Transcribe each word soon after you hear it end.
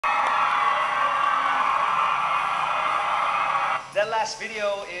last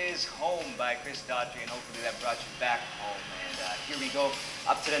video is Home by Chris Daughtry, and hopefully that brought you back home. And here we go,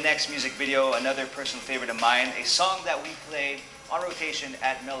 up to the next music video, another personal favorite of mine, a song that we play on rotation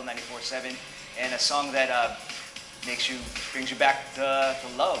at Mellow 94.7, and a song that brings you back to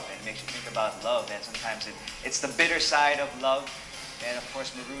love, and makes you think about love. And sometimes it's the bitter side of love. And of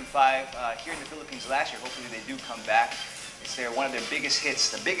course, Maroon 5 here in the Philippines last year, hopefully they do come back. It's one of their biggest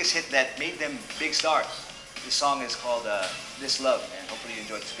hits, the biggest hit that made them big stars. This song is called This Love, and hopefully you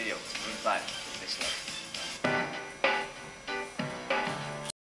enjoyed this video. It's Maroon 5, This Love.